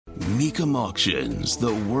Mecum Auctions,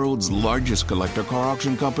 the world's largest collector car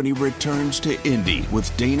auction company, returns to Indy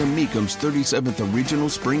with Dana Mecum's 37th Original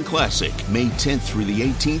Spring Classic, May 10th through the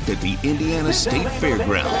 18th at the Indiana State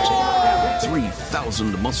Fairgrounds.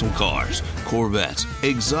 3,000 muscle cars, Corvettes,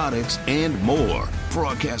 exotics, and more.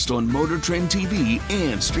 Broadcast on Motor Trend TV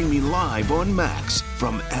and streaming live on Max.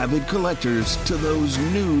 From avid collectors to those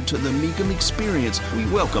new to the Mecum experience, we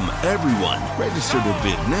welcome everyone. Register to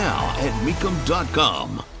bid now at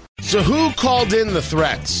Mecum.com. So who called in the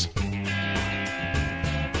threats?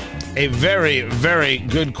 A very, very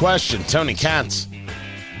good question. Tony Katz,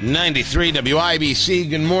 93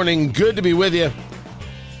 WIBC. Good morning. Good to be with you.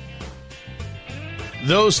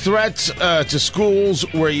 Those threats to schools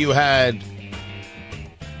where you had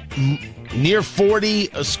near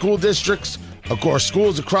 40 school districts, of course,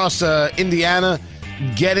 schools across Indiana,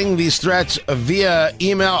 getting these threats via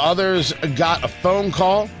email. Others got a phone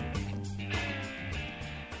call.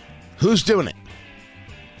 Who's doing it?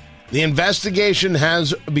 The investigation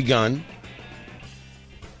has begun.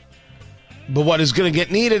 But what is going to get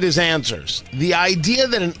needed is answers. The idea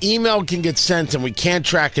that an email can get sent and we can't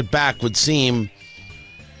track it back would seem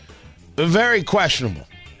very questionable.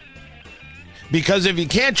 Because if you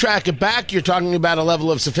can't track it back, you're talking about a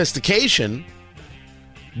level of sophistication,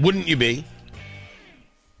 wouldn't you be?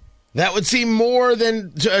 That would seem more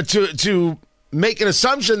than to make an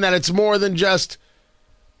assumption that it's more than just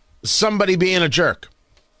somebody being a jerk.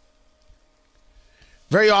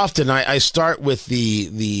 Very often I start with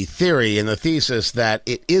the theory and the thesis that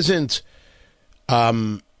it isn't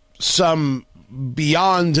some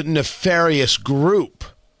beyond nefarious group.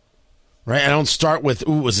 Right? I don't start with, it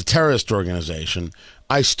was a terrorist organization.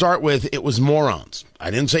 I start with, it was morons.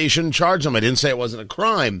 I didn't say you shouldn't charge them. I didn't say it wasn't a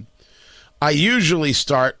crime. I usually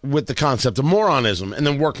start with the concept of moronism and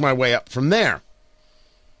then work my way up from there.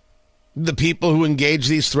 The people who engage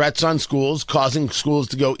these threats on schools, causing schools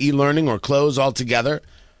to go e-learning or close altogether,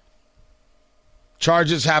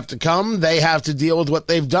 charges have to come. They have to deal with what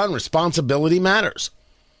they've done. Responsibility matters.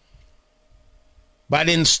 But I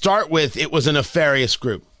didn't start with, it was a nefarious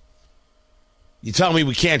group. You tell me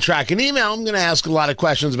we can't track an email, I'm going to ask a lot of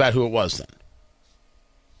questions about who it was then.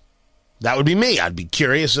 That would be me. I'd be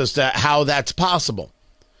curious as to how that's possible.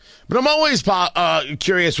 But I'm always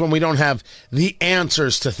curious when we don't have the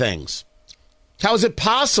answers to things. How is it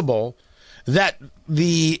possible that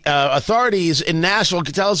the authorities in Nashville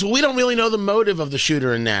could tell us, well, we don't really know the motive of the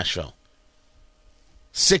shooter in Nashville?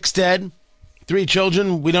 6 dead, 3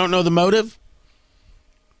 children, we don't know the motive?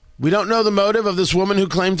 We don't know the motive of this woman who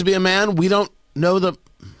claimed to be a man? We don't know the...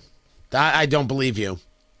 I don't believe you.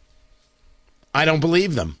 I don't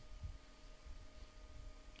believe them.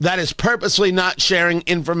 That is purposely not sharing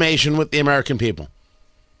information with the American people.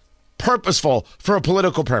 Purposeful for a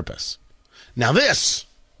political purpose. Now this,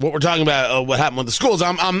 what we're talking about, what happened with the schools,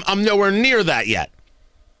 I'm nowhere near that yet.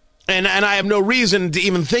 And I have no reason to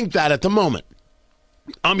even think that at the moment.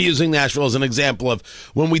 I'm using Nashville as an example of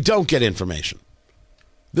when we don't get information.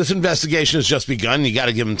 This investigation has just begun. You got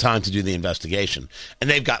to give them time to do the investigation. And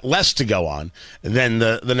they've got less to go on than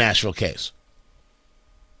the Nashville case.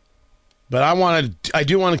 But I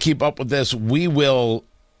do want to keep up with this. We will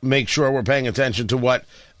make sure we're paying attention to what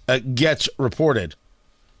gets reported.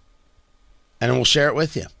 And we'll share it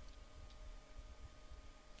with you.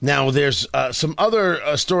 Now, there's some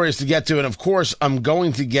other stories to get to. And, of course, I'm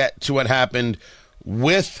going to get to what happened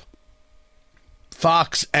with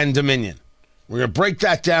Fox and Dominion. We're going to break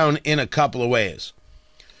that down in a couple of ways.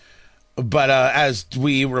 But as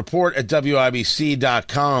we report at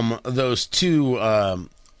WIBC.com, those 2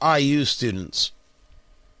 IU students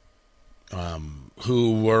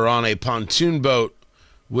who were on a pontoon boat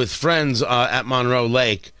with friends at Monroe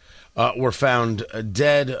Lake were found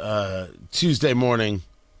dead Tuesday morning.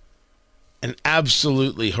 An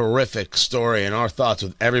absolutely horrific story, and our thoughts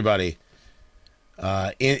with everybody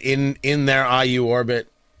in their IU orbit.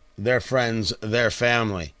 Their friends, their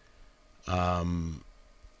family.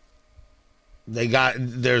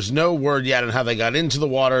 There's no word yet on how they got into the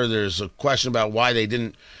water. There's a question about why they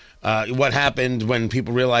didn't, what happened when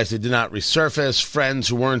people realized they did not resurface. Friends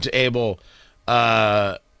who weren't able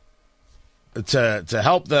to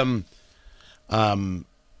help them. They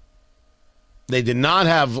did not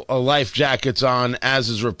have life jackets on, as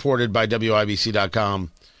is reported by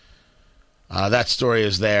WIBC.com. That story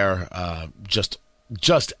is there.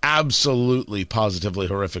 Just absolutely, positively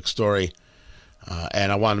horrific story. And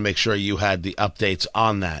I wanted to make sure you had the updates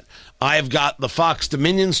on that. I've got the Fox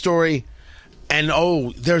Dominion story. And,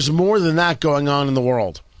 there's more than that going on in the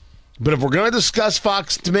world. But if we're going to discuss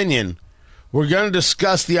Fox Dominion, we're going to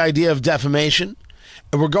discuss the idea of defamation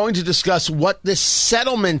And we're going to discuss what this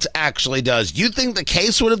settlement actually does. You think the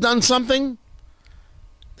case would have done something?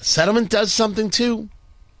 The settlement does something too.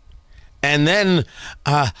 And then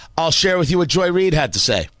I'll share with you what Joy Reid had to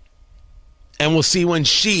say. And we'll see when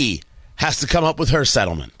she has to come up with her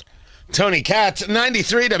settlement. Tony Katz,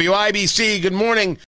 93 WIBC. Good morning.